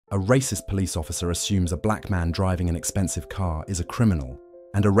A racist police officer assumes a black man driving an expensive car is a criminal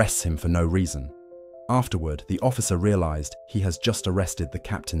and arrests him for no reason. Afterward, the officer realized he has just arrested the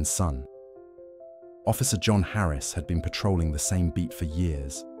captain's son. Officer John Harris had been patrolling the same beat for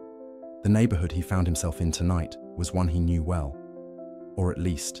years. The neighborhood he found himself in tonight was one he knew well, or at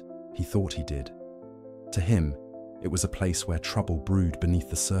least he thought he did. To him, it was a place where trouble brewed beneath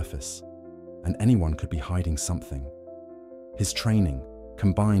the surface, and anyone could be hiding something. His training,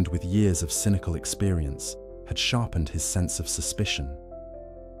 combined with years of cynical experience, had sharpened his sense of suspicion.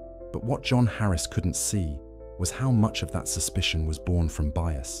 But what John Harris couldn't see was how much of that suspicion was born from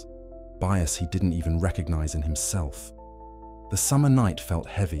bias. Bias he didn't even recognize in himself. The summer night felt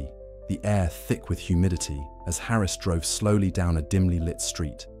heavy, the air thick with humidity, as Harris drove slowly down a dimly lit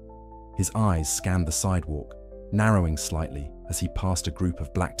street. His eyes scanned the sidewalk, narrowing slightly as he passed a group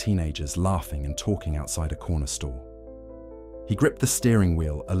of black teenagers laughing and talking outside a corner store. He gripped the steering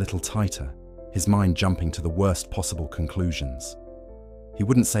wheel a little tighter, his mind jumping to the worst possible conclusions. He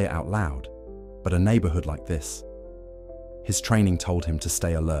wouldn't say it out loud, but a neighborhood like this. His training told him to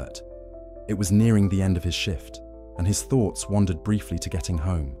stay alert. It was nearing the end of his shift, and his thoughts wandered briefly to getting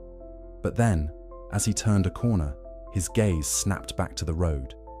home. But then, as he turned a corner, his gaze snapped back to the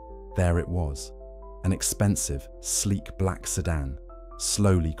road. There it was, an expensive, sleek black sedan,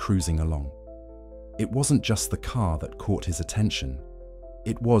 slowly cruising along. It wasn't just the car that caught his attention,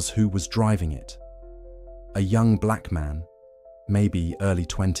 it was who was driving it. A young black man, maybe early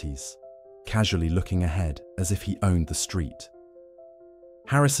 20s, casually looking ahead as if he owned the street.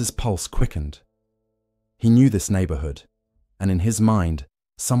 Harris's pulse quickened. He knew this neighborhood, and in his mind,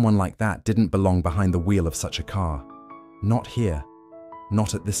 someone like that didn't belong behind the wheel of such a car. Not here,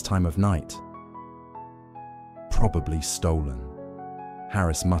 not at this time of night. Probably stolen,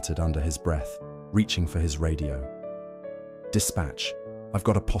 Harris muttered under his breath, reaching for his radio. Dispatch, I've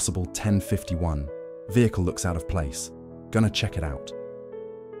got a possible 1051. Vehicle looks out of place. Gonna check it out.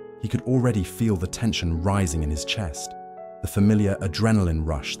 He could already feel the tension rising in his chest, the familiar adrenaline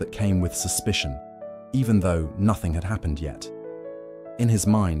rush that came with suspicion, even though nothing had happened yet. In his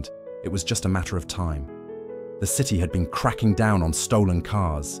mind, it was just a matter of time. The city had been cracking down on stolen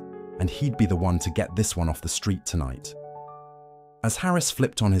cars, and he'd be the one to get this one off the street tonight. As Harris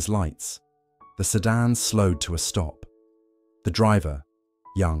flipped on his lights, the sedan slowed to a stop. The driver,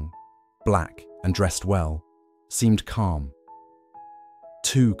 young, black, and dressed well, seemed calm.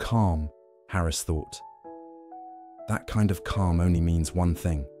 Too calm, Harris thought. That kind of calm only means one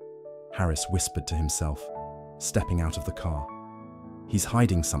thing, Harris whispered to himself, stepping out of the car. He's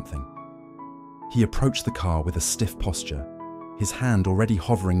hiding something. He approached the car with a stiff posture, his hand already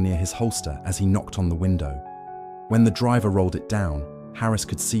hovering near his holster as he knocked on the window. When the driver rolled it down, Harris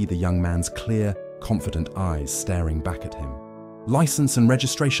could see the young man's clear, confident eyes staring back at him. "License and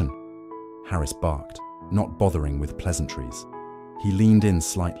registration," Harris barked, not bothering with pleasantries. He leaned in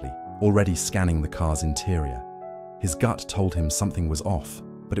slightly, already scanning the car's interior. His gut told him something was off,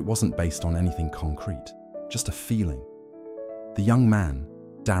 but it wasn't based on anything concrete, just a feeling. The young man,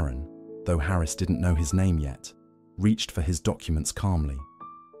 Darren, though Harris didn't know his name yet, reached for his documents calmly.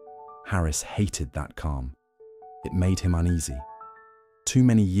 Harris hated that calm. It made him uneasy. Too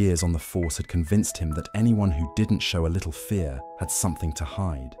many years on the force had convinced him that anyone who didn't show a little fear had something to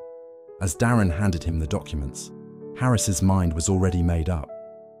hide. As Darren handed him the documents, Harris's mind was already made up.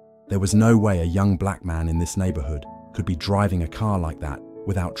 There was no way a young black man in this neighborhood could be driving a car like that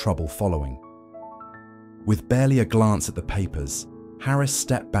without trouble following. With barely a glance at the papers, Harris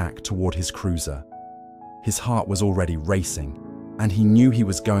stepped back toward his cruiser. His heart was already racing, and he knew he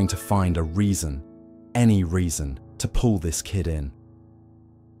was going to find a reason, any reason, to pull this kid in.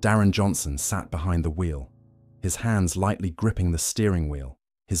 Darren Johnson sat behind the wheel, his hands lightly gripping the steering wheel,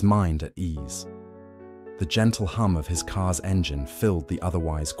 his mind at ease. The gentle hum of his car's engine filled the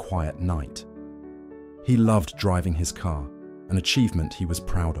otherwise quiet night. He loved driving his car, an achievement he was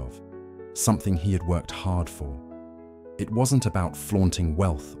proud of, something he had worked hard for. It wasn't about flaunting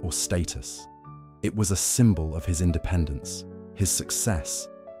wealth or status. It was a symbol of his independence, his success,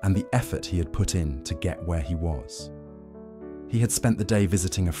 and the effort he had put in to get where he was. He had spent the day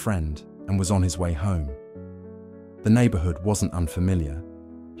visiting a friend and was on his way home. The neighborhood wasn't unfamiliar.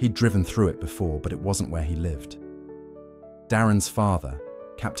 He'd driven through it before, but it wasn't where he lived. Darren's father,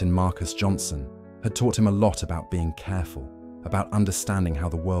 Captain Marcus Johnson, had taught him a lot about being careful, about understanding how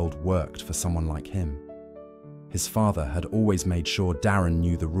the world worked for someone like him. His father had always made sure Darren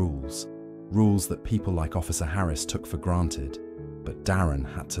knew the rules that people like Officer Harris took for granted, but Darren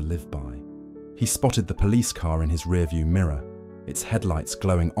had to live by. He spotted the police car in his rearview mirror, its headlights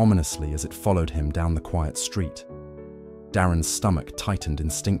glowing ominously as it followed him down the quiet street. Darren's stomach tightened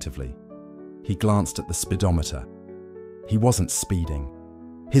instinctively. He glanced at the speedometer. He wasn't speeding.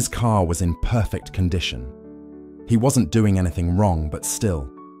 His car was in perfect condition. He wasn't doing anything wrong, but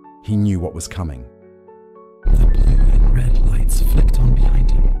still, he knew what was coming. The blue and red lights flicked on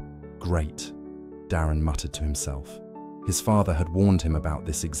behind him. Great, Darren muttered to himself. His father had warned him about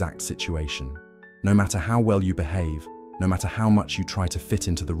this exact situation. No matter how well you behave, no matter how much you try to fit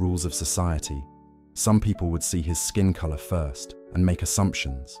into the rules of society, some people would see his skin color first and make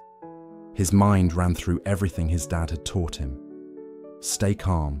assumptions. His mind ran through everything his dad had taught him. Stay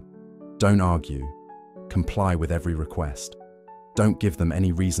calm, don't argue, comply with every request. Don't give them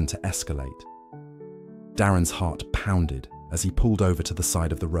any reason to escalate. Darren's heart pounded as he pulled over to the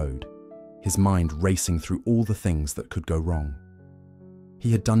side of the road, his mind racing through all the things that could go wrong.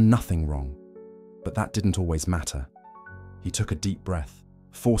 He had done nothing wrong, but that didn't always matter. He took a deep breath,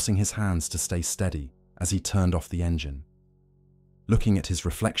 forcing his hands to stay steady as he turned off the engine. Looking at his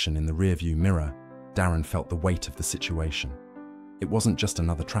reflection in the rearview mirror, Darren felt the weight of the situation. It wasn't just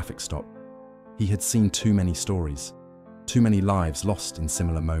another traffic stop. He had seen too many stories, too many lives lost in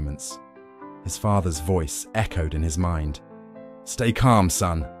similar moments. His father's voice echoed in his mind. "Stay calm,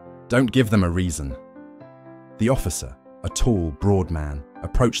 son. Don't give them a reason." The officer, a tall, broad man,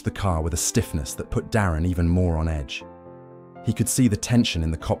 approached the car with a stiffness that put Darren even more on edge. He could see the tension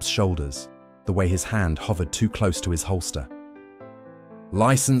in the cop's shoulders, the way his hand hovered too close to his holster.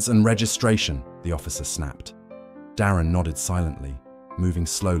 "License and registration," the officer snapped. Darren nodded silently, moving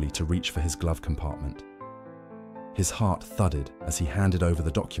slowly to reach for his glove compartment. His heart thudded as he handed over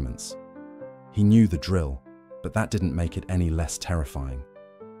the documents. He knew the drill, but that didn't make it any less terrifying.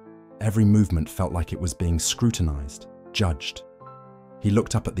 Every movement felt like it was being scrutinized, judged. He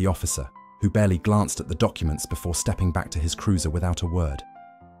looked up at the officer, who barely glanced at the documents before stepping back to his cruiser without a word.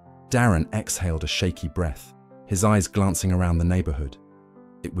 Darren exhaled a shaky breath, his eyes glancing around the neighborhood.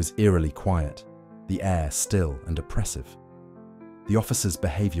 It was eerily quiet, the air still and oppressive. The officer's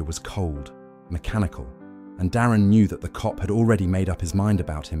behavior was cold, mechanical, and Darren knew that the cop had already made up his mind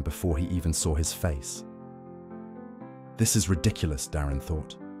about him before he even saw his face. This is ridiculous, Darren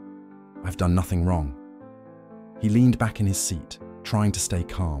thought. I've done nothing wrong. He leaned back in his seat, trying to stay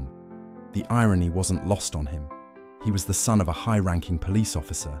calm. The irony wasn't lost on him. He was the son of a high-ranking police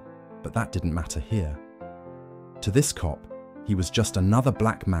officer, but that didn't matter here. To this cop, he was just another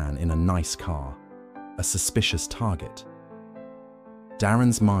black man in a nice car, a suspicious target.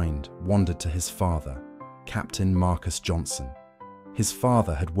 Darren's mind wandered to his father, Captain Marcus Johnson. His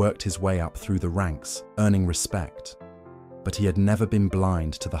father had worked his way up through the ranks, earning respect, but he had never been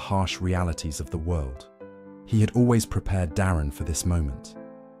blind to the harsh realities of the world. He had always prepared Darren for this moment,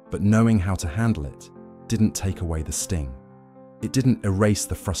 but knowing how to handle it didn't take away the sting. It didn't erase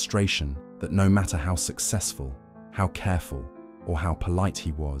the frustration that no matter how successful, how careful, or how polite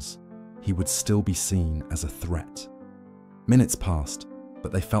he was, he would still be seen as a threat. Minutes passed,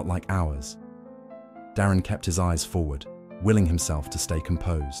 but they felt like hours. Darren kept his eyes forward, willing himself to stay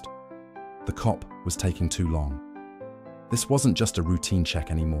composed. The cop was taking too long. This wasn't just a routine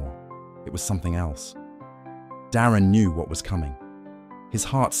check anymore. It was something else. Darren knew what was coming. His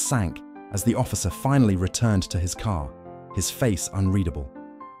heart sank as the officer finally returned to his car, his face unreadable.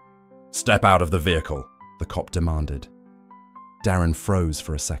 "Step out of the vehicle," the cop demanded. Darren froze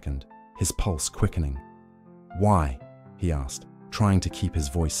for a second, his pulse quickening. "Why?" he asked, trying to keep his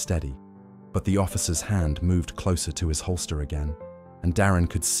voice steady. But the officer's hand moved closer to his holster again, and Darren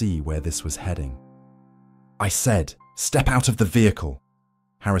could see where this was heading. "I said, step out of the vehicle!"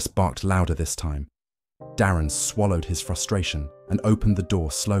 Harris barked louder this time. Darren swallowed his frustration and opened the door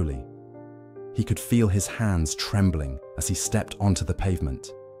slowly. He could feel his hands trembling as he stepped onto the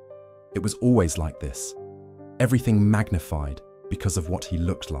pavement. It was always like this, everything magnified because of what he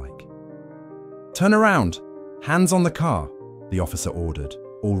looked like. "Turn around! Hands on the car!" the officer ordered,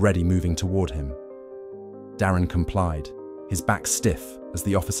 already moving toward him. Darren complied, his back stiff as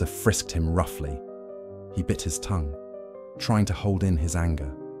the officer frisked him roughly. He bit his tongue, trying to hold in his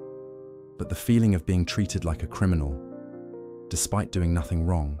anger. But the feeling of being treated like a criminal, despite doing nothing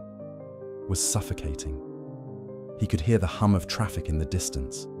wrong, was suffocating. He could hear the hum of traffic in the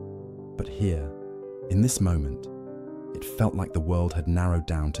distance, but here, in this moment, it felt like the world had narrowed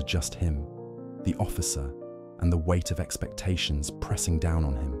down to just him, the officer, and the weight of expectations pressing down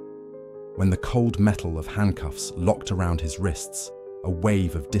on him. When the cold metal of handcuffs locked around his wrists, a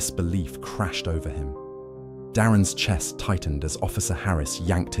wave of disbelief crashed over him. Darren's chest tightened as Officer Harris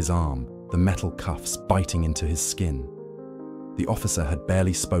yanked his arm, the metal cuffs biting into his skin. The officer had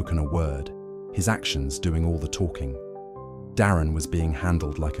barely spoken a word, his actions doing all the talking. Darren was being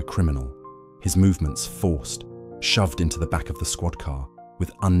handled like a criminal, his movements forced, shoved into the back of the squad car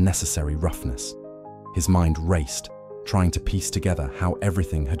with unnecessary roughness. His mind raced, trying to piece together how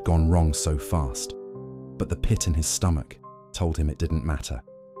everything had gone wrong so fast. But the pit in his stomach told him it didn't matter.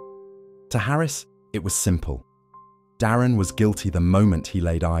 To Harris, it was simple. Darren was guilty the moment he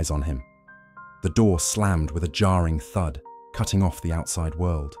laid eyes on him. The door slammed with a jarring thud, cutting off the outside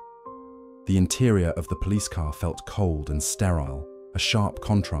world. The interior of the police car felt cold and sterile, a sharp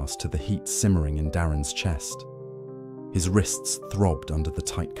contrast to the heat simmering in Darren's chest. His wrists throbbed under the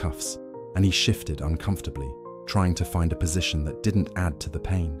tight cuffs, and he shifted uncomfortably, trying to find a position that didn't add to the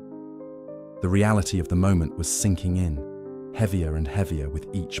pain. The reality of the moment was sinking in, heavier and heavier with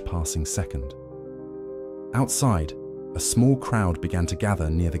each passing second. Outside, a small crowd began to gather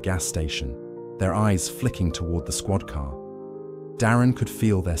near the gas station, their eyes flicking toward the squad car. Darren could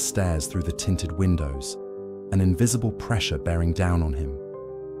feel their stares through the tinted windows, an invisible pressure bearing down on him.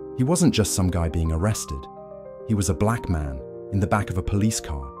 He wasn't just some guy being arrested. He was a black man in the back of a police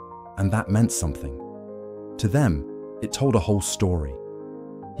car, and that meant something. To them, it told a whole story.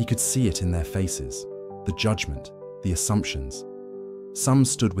 He could see it in their faces, the judgment, the assumptions. Some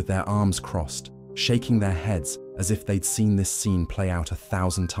stood with their arms crossed, shaking their heads as if they'd seen this scene play out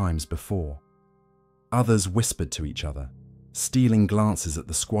 1,000 times before. Others whispered to each other, stealing glances at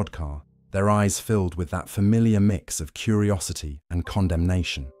the squad car, their eyes filled with that familiar mix of curiosity and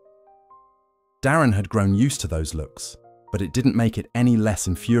condemnation. Darren had grown used to those looks, but it didn't make it any less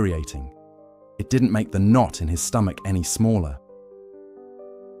infuriating. It didn't make the knot in his stomach any smaller.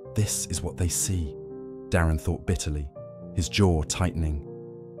 This is what they see, Darren thought bitterly, his jaw tightening.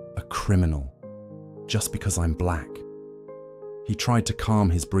 A criminal, just because I'm black. He tried to calm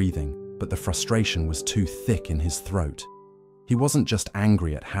his breathing, but the frustration was too thick in his throat. He wasn't just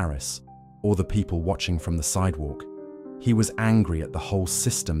angry at Harris, or the people watching from the sidewalk. He was angry at the whole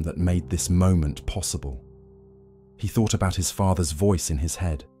system that made this moment possible. He thought about his father's voice in his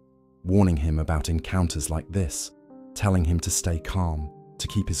head, warning him about encounters like this, telling him to stay calm, to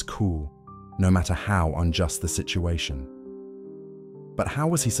keep his cool, no matter how unjust the situation. But how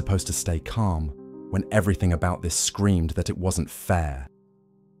was he supposed to stay calm when everything about this screamed that it wasn't fair?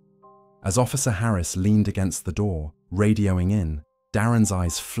 As Officer Harris leaned against the door, radioing in, Darren's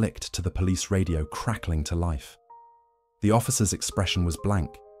eyes flicked to the police radio crackling to life. The officer's expression was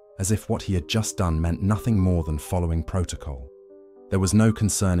blank, as if what he had just done meant nothing more than following protocol. There was no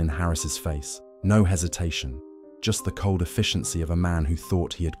concern in Harris's face, no hesitation, just the cold efficiency of a man who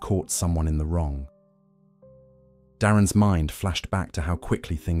thought he had caught someone in the wrong. Darren's mind flashed back to how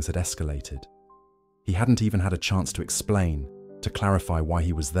quickly things had escalated. He hadn't even had a chance to explain, to clarify why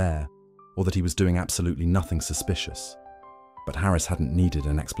he was there, or that he was doing absolutely nothing suspicious. But Harris hadn't needed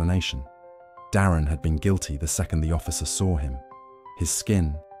an explanation. Darren had been guilty the second the officer saw him. His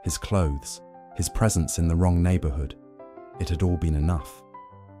skin, his clothes, his presence in the wrong neighborhood. It had all been enough.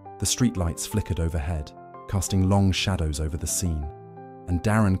 The streetlights flickered overhead, casting long shadows over the scene, and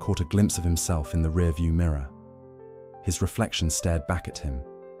Darren caught a glimpse of himself in the rearview mirror. His reflection stared back at him,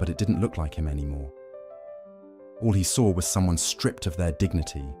 but it didn't look like him anymore. All he saw was someone stripped of their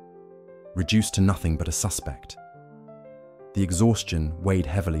dignity, reduced to nothing but a suspect. The exhaustion weighed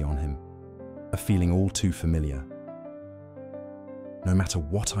heavily on him, a feeling all too familiar. No matter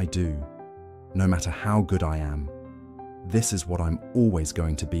what I do, no matter how good I am, this is what I'm always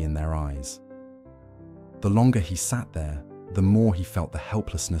going to be in their eyes. The longer he sat there, the more he felt the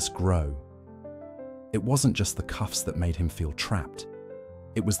helplessness grow. It wasn't just the cuffs that made him feel trapped.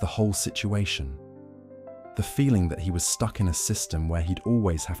 It was the whole situation. The feeling that he was stuck in a system where he'd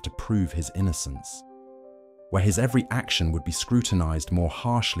always have to prove his innocence, where his every action would be scrutinized more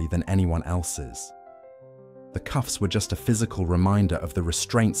harshly than anyone else's. The cuffs were just a physical reminder of the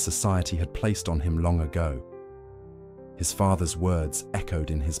restraints society had placed on him long ago. His father's words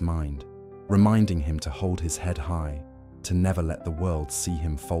echoed in his mind, reminding him to hold his head high, to never let the world see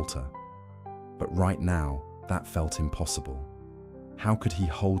him falter. But right now, that felt impossible. How could he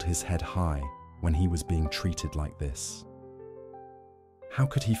hold his head high when he was being treated like this? How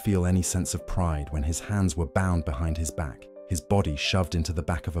could he feel any sense of pride when his hands were bound behind his back, his body shoved into the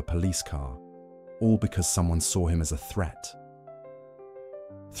back of a police car, all because someone saw him as a threat?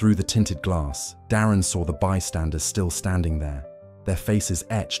 Through the tinted glass, Darren saw the bystanders still standing there, their faces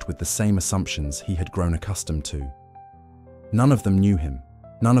etched with the same assumptions he had grown accustomed to. None of them knew him.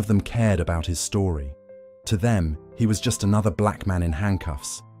 None of them cared about his story. To them, he was just another black man in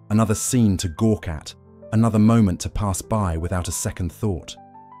handcuffs, another scene to gawk at, another moment to pass by without a second thought.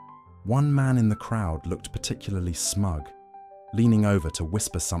 One man in the crowd looked particularly smug, leaning over to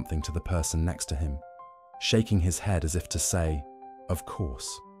whisper something to the person next to him, shaking his head as if to say, "Of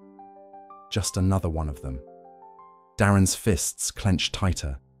course." Just another one of them. Darren's fists clenched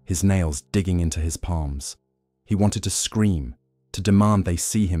tighter, his nails digging into his palms. He wanted to scream, to demand they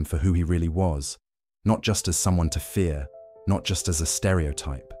see him for who he really was, not just as someone to fear, not just as a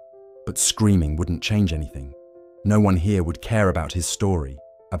stereotype. But screaming wouldn't change anything. No one here would care about his story,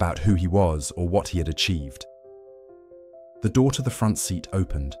 about who he was or what he had achieved. The door to the front seat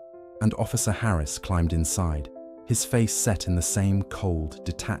opened, and Officer Harris climbed inside, his face set in the same cold,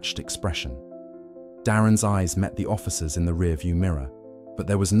 detached expression. Darren's eyes met the officer's in the rearview mirror, but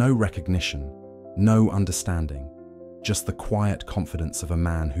there was no recognition, no understanding, just the quiet confidence of a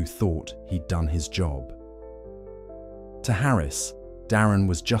man who thought he'd done his job. To Harris, Darren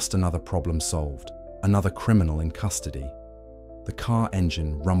was just another problem solved, another criminal in custody. The car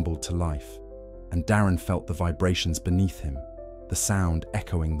engine rumbled to life, and Darren felt the vibrations beneath him, the sound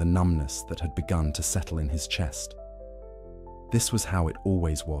echoing the numbness that had begun to settle in his chest. This was how it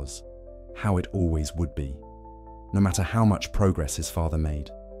always was, how it always would be. No matter how much progress his father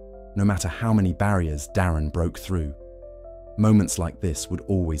made, no matter how many barriers Darren broke through, moments like this would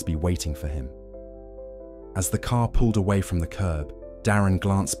always be waiting for him. As the car pulled away from the curb, Darren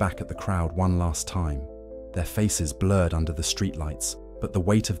glanced back at the crowd one last time, their faces blurred under the streetlights, but the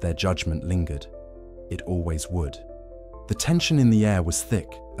weight of their judgment lingered. It always would. The tension in the air was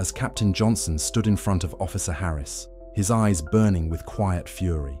thick as Captain Johnson stood in front of Officer Harris, his eyes burning with quiet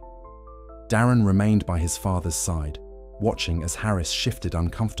fury. Darren remained by his father's side, watching as Harris shifted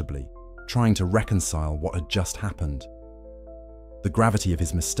uncomfortably, trying to reconcile what had just happened. The gravity of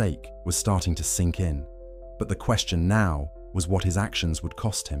his mistake was starting to sink in, but the question now was what his actions would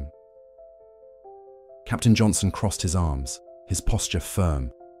cost him. Captain Johnson crossed his arms, his posture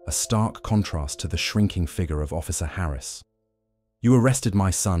firm, a stark contrast to the shrinking figure of Officer Harris. "You arrested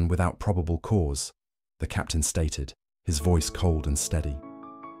my son without probable cause," the captain stated, his voice cold and steady.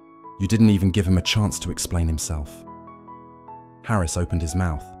 "You didn't even give him a chance to explain himself." Harris opened his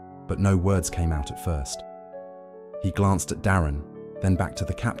mouth, but no words came out at first. He glanced at Darren, then back to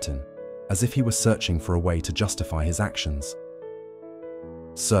the captain, as if he were searching for a way to justify his actions.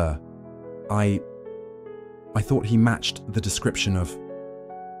 "Sir, I thought he matched the description of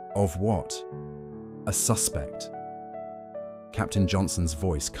what? A suspect." Captain Johnson's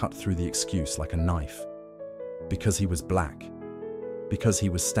voice cut through the excuse like a knife. Because he was black. Because he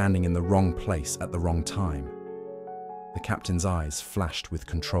was standing in the wrong place at the wrong time. The captain's eyes flashed with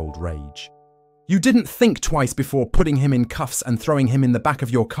controlled rage. "You didn't think twice before putting him in cuffs and throwing him in the back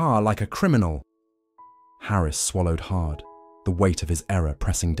of your car like a criminal." Harris swallowed hard, the weight of his error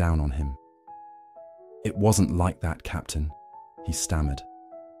pressing down on him. "It wasn't like that, Captain," he stammered.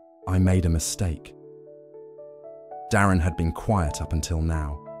 "I made a mistake." Darren had been quiet up until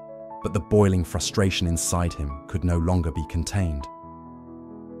now, but the boiling frustration inside him could no longer be contained.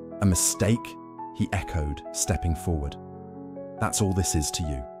 "A mistake?" he echoed, stepping forward. "That's all this is to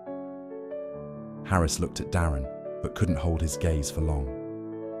you?" Harris looked at Darren, but couldn't hold his gaze for long.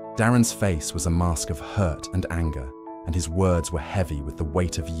 Darren's face was a mask of hurt and anger, and his words were heavy with the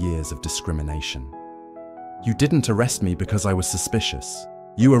weight of years of discrimination. "You didn't arrest me because I was suspicious.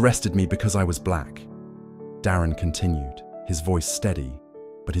 You arrested me because I was black." Darren continued, his voice steady,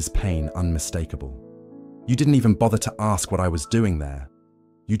 but his pain unmistakable. "You didn't even bother to ask what I was doing there.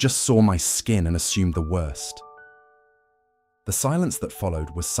 You just saw my skin and assumed the worst." The silence that followed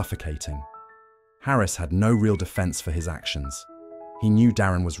was suffocating. Harris had no real defense for his actions. He knew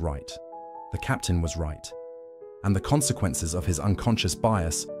Darren was right. The captain was right. And the consequences of his unconscious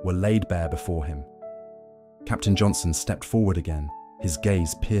bias were laid bare before him. Captain Johnson stepped forward again, his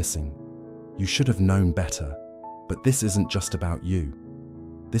gaze piercing. "You should have known better, but this isn't just about you.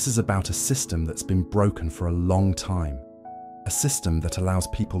 This is about a system that's been broken for a long time. A system that allows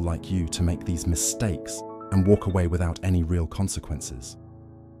people like you to make these mistakes and walk away without any real consequences."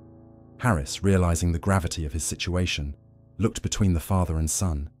 Harris, realizing the gravity of his situation, looked between the father and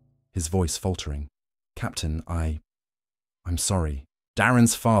son, his voice faltering. "Captain, I'm sorry."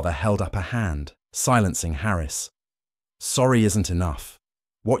 Darren's father held up a hand, silencing Harris. "Sorry isn't enough.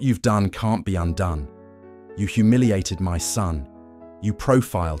 What you've done can't be undone. You humiliated my son. You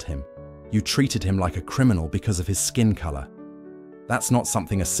profiled him. You treated him like a criminal because of his skin color. That's not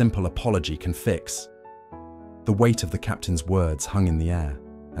something a simple apology can fix." The weight of the captain's words hung in the air,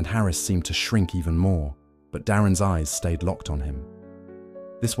 and Harris seemed to shrink even more, but Darren's eyes stayed locked on him.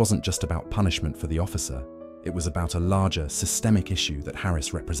 This wasn't just about punishment for the officer, it was about a larger, systemic issue that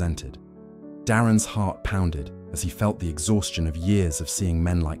Harris represented. Darren's heart pounded as he felt the exhaustion of years of seeing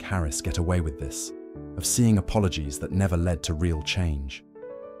men like Harris get away with this, of seeing apologies that never led to real change.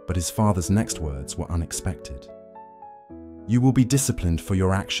 But his father's next words were unexpected. "You will be disciplined for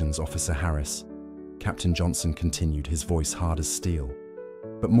your actions, Officer Harris. Captain Johnson continued, his voice hard as steel.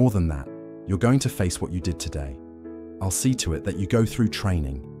 But more than that, you're going to face what you did today. I'll see to it that you go through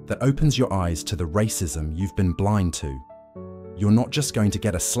training that opens your eyes to the racism you've been blind to. You're not just going to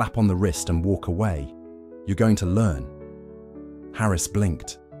get a slap on the wrist and walk away. You're going to learn. Harris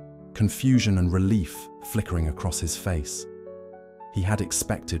blinked, confusion and relief flickering across his face. He had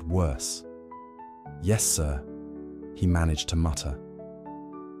expected worse. "Yes, sir," he managed to mutter.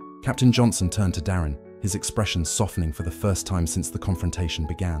 Captain Johnson turned to Darren, his expression softening for the first time since the confrontation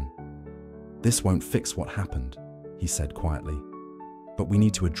began. "This won't fix what happened," he said quietly, "but we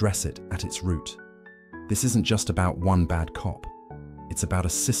need to address it at its root. This isn't just about one bad cop. It's about a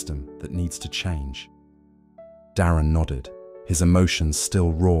system that needs to change." Darren nodded, his emotions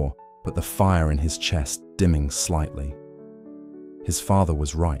still raw, but the fire in his chest dimming slightly. His father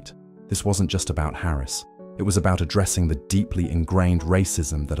was right. This wasn't just about Harris. It was about addressing the deeply ingrained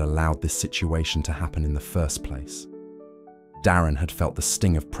racism that allowed this situation to happen in the first place. Darren had felt the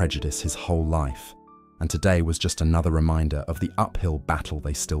sting of prejudice his whole life, and today was just another reminder of the uphill battle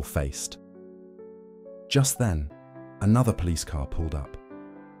they still faced. Just then, another police car pulled up.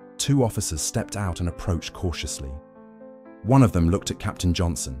 Two officers stepped out and approached cautiously. One of them looked at Captain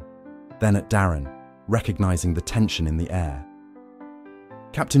Johnson, then at Darren, recognizing the tension in the air.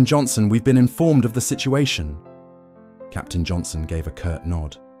 "Captain Johnson, we've been informed of the situation." Captain Johnson gave a curt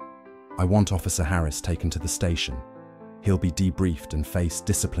nod. "I want Officer Harris taken to the station. He'll be debriefed and face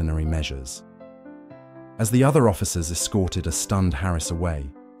disciplinary measures." As the other officers escorted a stunned Harris away,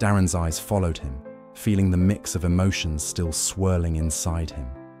 Darren's eyes followed him, feeling the mix of emotions still swirling inside him.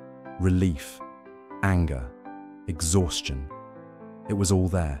 Relief, anger, exhaustion. It was all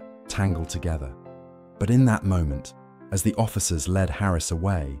there, tangled together. But in that moment, as the officers led Harris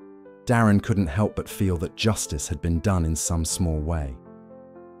away, Darren couldn't help but feel that justice had been done in some small way.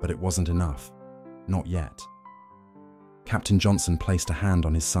 But it wasn't enough. Not yet. Captain Johnson placed a hand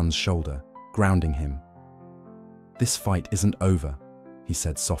on his son's shoulder, grounding him. "This fight isn't over," he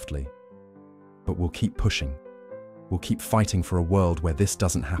said softly. "But we'll keep pushing. We'll keep fighting for a world where this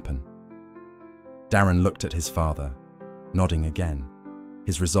doesn't happen." Darren looked at his father, nodding again,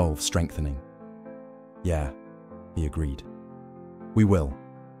 his resolve strengthening. "Yeah," he agreed. "We will."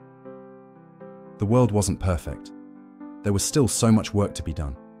 The world wasn't perfect. There was still so much work to be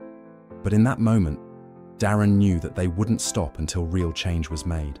done. But in that moment, Darren knew that they wouldn't stop until real change was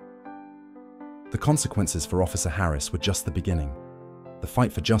made. The consequences for Officer Harris were just the beginning. The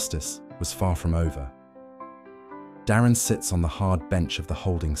fight for justice was far from over. Darren sits on the hard bench of the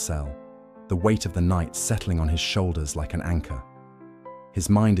holding cell, the weight of the night settling on his shoulders like an anchor. His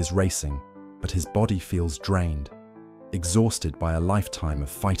mind is racing, but his body feels drained, exhausted by a lifetime of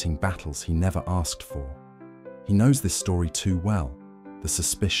fighting battles he never asked for. He knows this story too well, the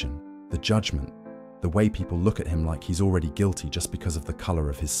suspicion, the judgment, the way people look at him like he's already guilty just because of the color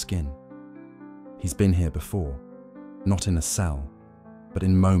of his skin. He's been here before, not in a cell, but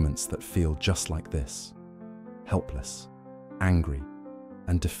in moments that feel just like this. Helpless, angry,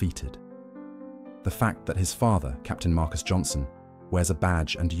 and defeated. The fact that his father, Captain Marcus Johnson, wears a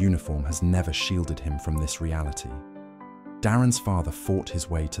badge and uniform has never shielded him from this reality. Darren's father fought his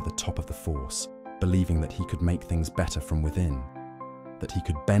way to the top of the force, believing that he could make things better from within, that he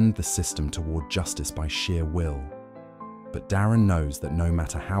could bend the system toward justice by sheer will. But Darren knows that no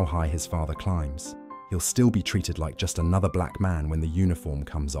matter how high his father climbs, he'll still be treated like just another black man when the uniform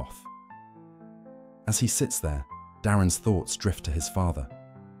comes off. As he sits there, Darren's thoughts drift to his father.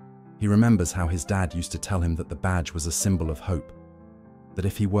 He remembers how his dad used to tell him that the badge was a symbol of hope, that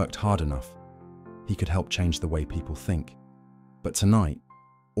if he worked hard enough, he could help change the way people think. But tonight,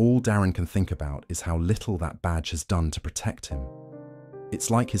 all Darren can think about is how little that badge has done to protect him.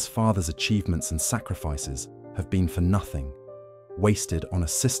 It's like his father's achievements and sacrifices have been for nothing, wasted on a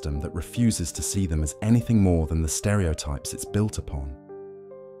system that refuses to see them as anything more than the stereotypes it's built upon.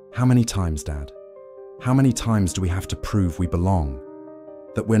 How many times, Dad? How many times do we have to prove we belong?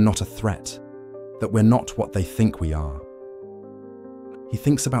 That we're not a threat? That we're not what they think we are? He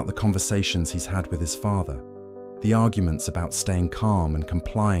thinks about the conversations he's had with his father, the arguments about staying calm and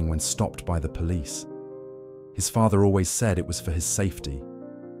complying when stopped by the police. His father always said it was for his safety,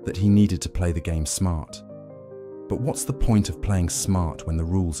 that he needed to play the game smart. But what's the point of playing smart when the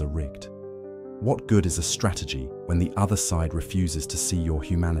rules are rigged? What good is a strategy when the other side refuses to see your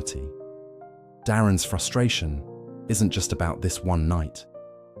humanity? Darren's frustration isn't just about this one night.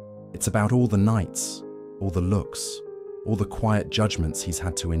 It's about all the nights, all the looks, all the quiet judgments he's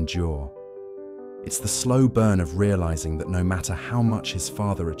had to endure. It's the slow burn of realizing that no matter how much his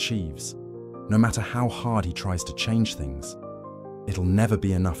father achieves, no matter how hard he tries to change things, It'll never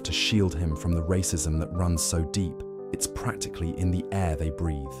be enough to shield him from the racism that runs so deep, it's practically in the air they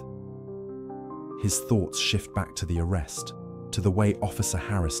breathe. His thoughts shift back to the arrest, to the way Officer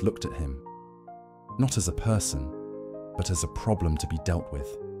Harris looked at him. Not as a person, but as a problem to be dealt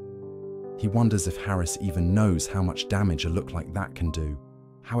with. He wonders if Harris even knows how much damage a look like that can do,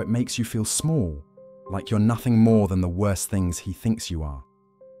 how it makes you feel small, like you're nothing more than the worst things he thinks you are.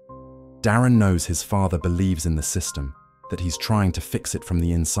 Darren knows his father believes in the system, that he's trying to fix it from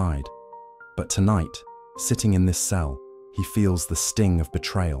the inside. But tonight, sitting in this cell, he feels the sting of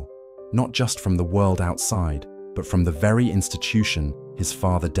betrayal, not just from the world outside, but from the very institution his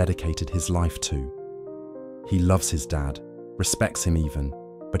father dedicated his life to. He loves his dad, respects him even,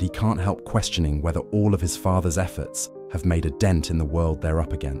 but he can't help questioning whether all of his father's efforts have made a dent in the world they're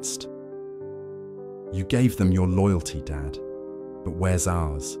up against. You gave them your loyalty, Dad, but where's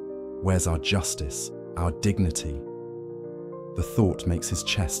ours? Where's our justice, our dignity? The thought makes his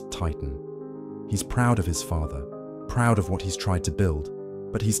chest tighten. He's proud of his father, proud of what he's tried to build,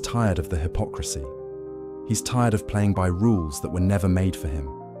 but he's tired of the hypocrisy. He's tired of playing by rules that were never made for him,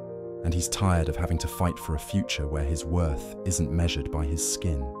 and he's tired of having to fight for a future where his worth isn't measured by his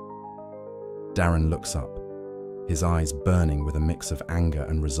skin. Darren looks up, his eyes burning with a mix of anger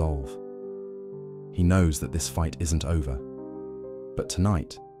and resolve. He knows that this fight isn't over, but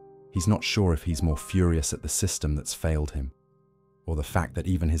tonight, he's not sure if he's more furious at the system that's failed him, or the fact that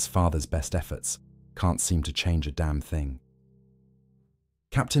even his father's best efforts can't seem to change a damn thing.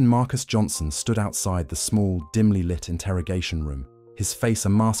 Captain Marcus Johnson stood outside the small, dimly lit interrogation room, his face a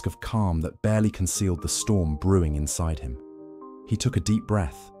mask of calm that barely concealed the storm brewing inside him. He took a deep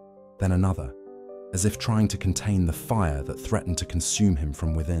breath, then another, as if trying to contain the fire that threatened to consume him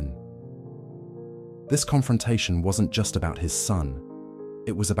from within. This confrontation wasn't just about his son.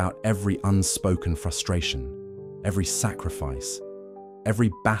 It was about every unspoken frustration, every sacrifice,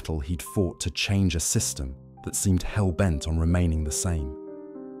 every battle he'd fought to change a system that seemed hell-bent on remaining the same.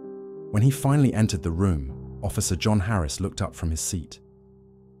 When he finally entered the room, Officer John Harris looked up from his seat.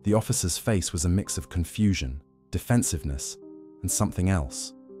 The officer's face was a mix of confusion, defensiveness, and something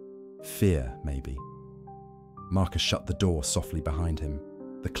else. Fear, maybe. Marcus shut the door softly behind him,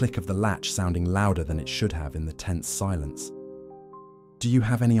 the click of the latch sounding louder than it should have in the tense silence. "Do you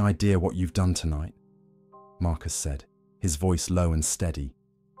have any idea what you've done tonight?" Marcus said, his voice low and steady,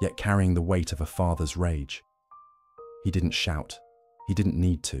 yet carrying the weight of a father's rage. He didn't shout. He didn't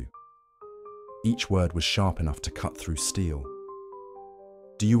need to. Each word was sharp enough to cut through steel.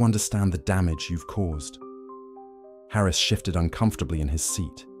 "Do you understand the damage you've caused?" Harris shifted uncomfortably in his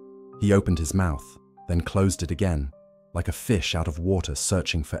seat. He opened his mouth, then closed it again, like a fish out of water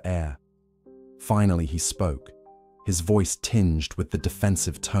searching for air. Finally he spoke, his voice tinged with the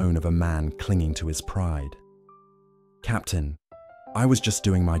defensive tone of a man clinging to his pride. "Captain, I was just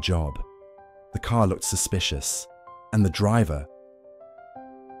doing my job. The car looked suspicious, and the driver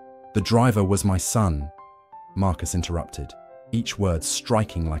was my son," Marcus interrupted, each word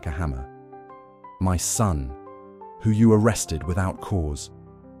striking like a hammer. "My son, who you arrested without cause,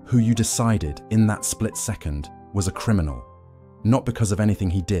 who you decided in that split second was a criminal, not because of anything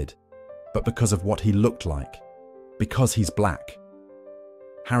he did, but because of what he looked like, because he's black."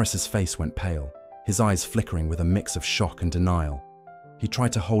 Harris's face went pale, his eyes flickering with a mix of shock and denial. He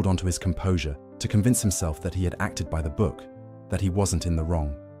tried to hold on to his composure, to convince himself that he had acted by the book, that he wasn't in the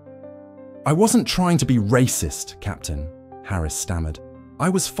wrong. "I wasn't trying to be racist, Captain," Harris stammered. "I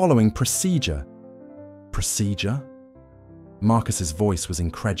was following procedure." "Procedure?" Marcus's voice was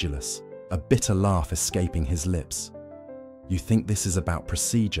incredulous, a bitter laugh escaping his lips. "You think this is about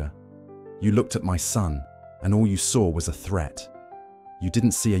procedure? You looked at my son, and all you saw was a threat. You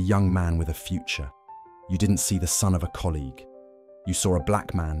didn't see a young man with a future. You didn't see the son of a colleague. You saw a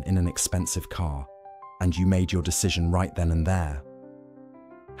black man in an expensive car, and you made your decision right then and there."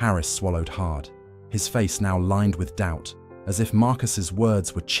 Harris swallowed hard, his face now lined with doubt, as if Marcus's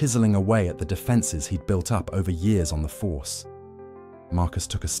words were chiseling away at the defenses he'd built up over years on the force. Marcus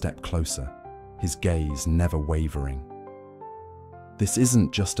took a step closer, his gaze never wavering. "This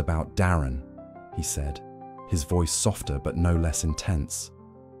isn't just about Darren," he said, his voice softer but no less intense.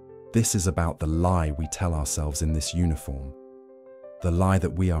 "This is about the lie we tell ourselves in this uniform. The lie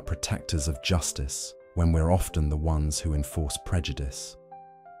that we are protectors of justice when we're often the ones who enforce prejudice.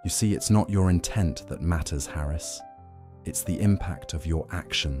 You see, it's not your intent that matters, Harris. It's the impact of your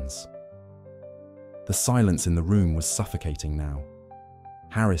actions." The silence in the room was suffocating now.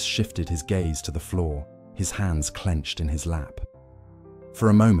 Harris shifted his gaze to the floor, his hands clenched in his lap. For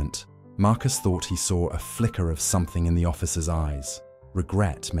a moment, Marcus thought he saw a flicker of something in the officer's eyes,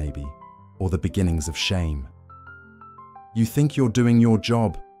 regret maybe, or the beginnings of shame. You think you're doing your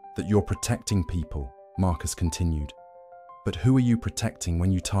job, that you're protecting people, Marcus continued. But who are you protecting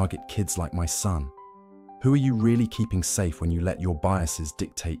when you target kids like my son? Who are you really keeping safe when you let your biases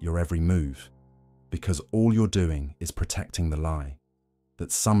dictate your every move? Because all you're doing is protecting the lie,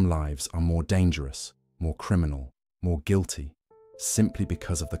 that some lives are more dangerous, more criminal, more guilty, simply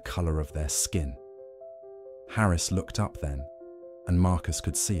because of the color of their skin. Harris looked up then, and Marcus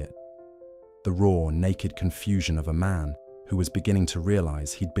could see it. The raw, naked confusion of a man who was beginning to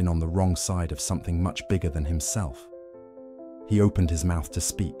realize he'd been on the wrong side of something much bigger than himself. He opened his mouth to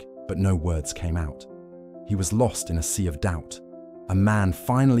speak, but no words came out. He was lost in a sea of doubt, a man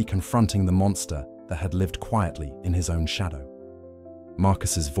finally confronting the monster that had lived quietly in his own shadow.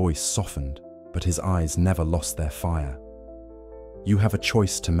 Marcus's voice softened, but his eyes never lost their fire. You have a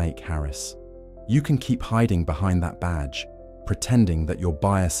choice to make, Harris. You can keep hiding behind that badge, pretending that your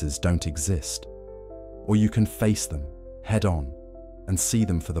biases don't exist. Or you can face them, head on, and see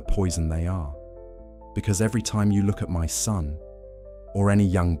them for the poison they are. Because every time you look at my son, or any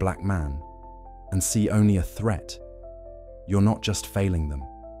young black man, and see only a threat, you're not just failing them.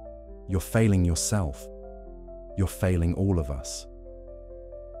 You're failing yourself. You're failing all of us.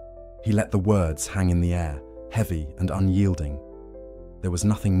 He let the words hang in the air, heavy and unyielding. There was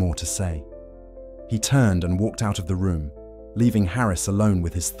nothing more to say. He turned and walked out of the room, leaving Harris alone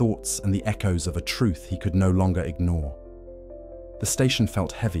with his thoughts and the echoes of a truth he could no longer ignore. The station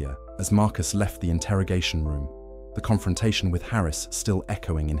felt heavier as Marcus left the interrogation room, the confrontation with Harris still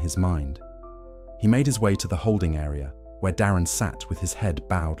echoing in his mind. He made his way to the holding area, where Darren sat with his head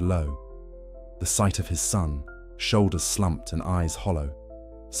bowed low. The sight of his son, shoulders slumped and eyes hollow,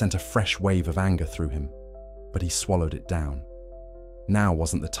 sent a fresh wave of anger through him, but he swallowed it down. Now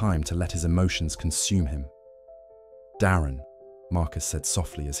wasn't the time to let his emotions consume him. Darren, Marcus said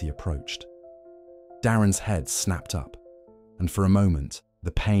softly as he approached. Darren's head snapped up, and for a moment,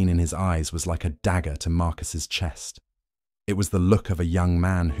 the pain in his eyes was like a dagger to Marcus's chest. It was the look of a young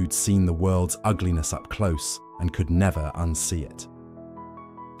man who'd seen the world's ugliness up close and could never unsee it.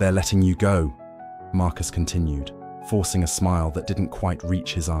 They're letting you go, Marcus continued, forcing a smile that didn't quite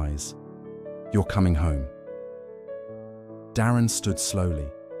reach his eyes. You're coming home. Darren stood slowly,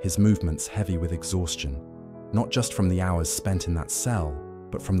 his movements heavy with exhaustion, not just from the hours spent in that cell,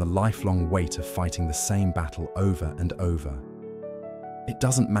 but from the lifelong weight of fighting the same battle over and over. It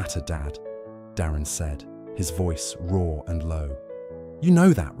doesn't matter, Dad, Darren said, his voice raw and low. You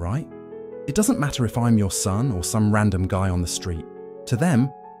know that, right? It doesn't matter if I'm your son or some random guy on the street. To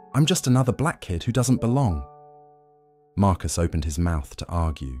them, I'm just another black kid who doesn't belong. Marcus opened his mouth to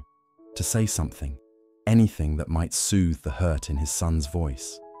argue, to say something, anything that might soothe the hurt in his son's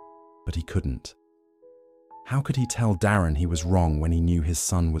voice, but he couldn't. How could he tell Darren he was wrong when he knew his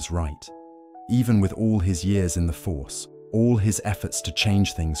son was right? Even with all his years in the force, all his efforts to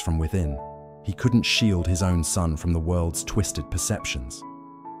change things from within, he couldn't shield his own son from the world's twisted perceptions.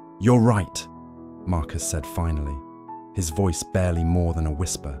 You're right, Marcus said finally, his voice barely more than a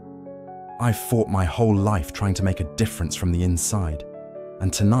whisper. I've fought my whole life trying to make a difference from the inside,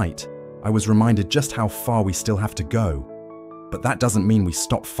 and tonight I was reminded just how far we still have to go, but that doesn't mean we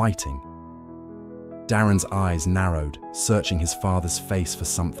stop fighting. Darren's eyes narrowed, searching his father's face for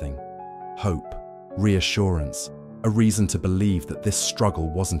something. Hope, reassurance, a reason to believe that this struggle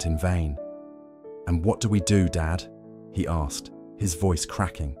wasn't in vain. And what do we do, Dad? He asked, his voice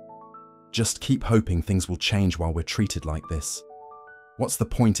cracking. Just keep hoping things will change while we're treated like this. What's the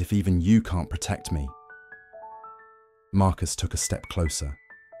point if even you can't protect me? Marcus took a step closer,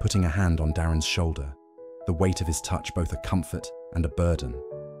 putting a hand on Darren's shoulder, the weight of his touch both a comfort and a burden.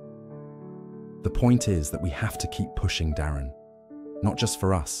 The point is that we have to keep pushing, Darren. Not just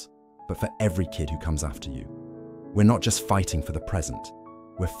for us, but for every kid who comes after you. We're not just fighting for the present.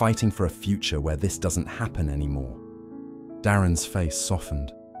 We're fighting for a future where this doesn't happen anymore. Darren's face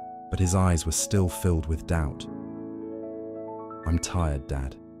softened, but his eyes were still filled with doubt. I'm tired,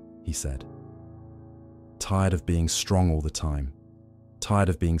 Dad, he said. Tired of being strong all the time. Tired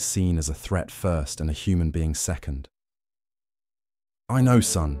of being seen as a threat first and a human being second. I know,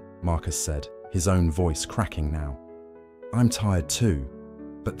 son, Marcus said, his own voice cracking now. I'm tired too,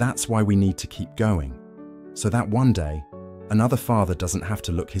 but that's why we need to keep going, so that one day, another father doesn't have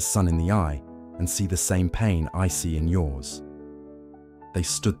to look his son in the eye and see the same pain I see in yours. They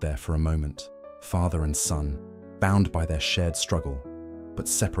stood there for a moment, father and son, bound by their shared struggle, but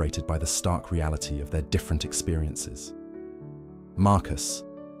separated by the stark reality of their different experiences. Marcus,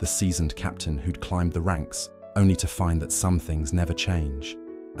 the seasoned captain who'd climbed the ranks only to find that some things never change,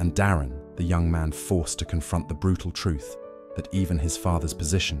 and Darren, the young man forced to confront the brutal truth that even his father's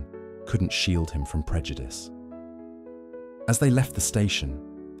position couldn't shield him from prejudice. As they left the station,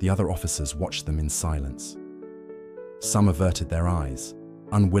 the other officers watched them in silence. Some averted their eyes,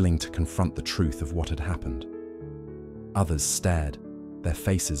 unwilling to confront the truth of what had happened. Others stared, their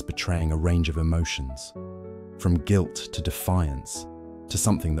faces betraying a range of emotions, from guilt to defiance to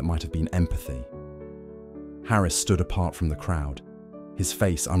something that might have been empathy. Harris stood apart from the crowd, his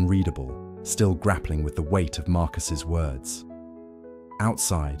face unreadable, still grappling with the weight of Marcus's words.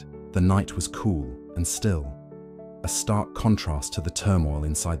 Outside, the night was cool and still, a stark contrast to the turmoil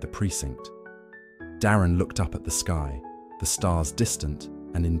inside the precinct. Darren looked up at the sky, the stars distant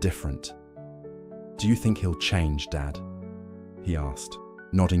and indifferent. "Do you think he'll change, Dad?" he asked,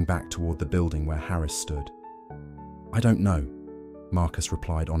 nodding back toward the building where Harris stood. "I don't know," Marcus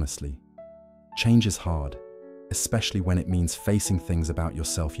replied honestly. "Change is hard, especially when it means facing things about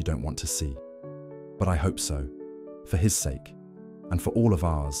yourself you don't want to see. But I hope so, for his sake, and for all of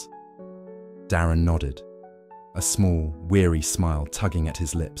ours." Darren nodded, a small, weary smile tugging at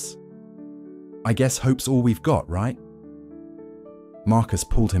his lips. "I guess hope's all we've got, right?" Marcus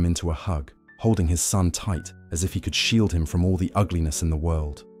pulled him into a hug, holding his son tight as if he could shield him from all the ugliness in the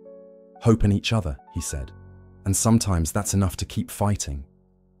world. "Hope in each other," he said, "and sometimes that's enough to keep fighting."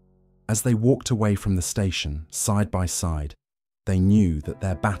 As they walked away from the station, side by side, they knew that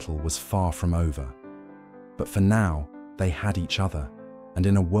their battle was far from over. But for now, they had each other, and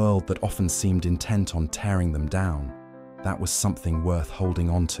in a world that often seemed intent on tearing them down, that was something worth holding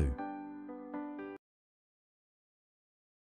on to.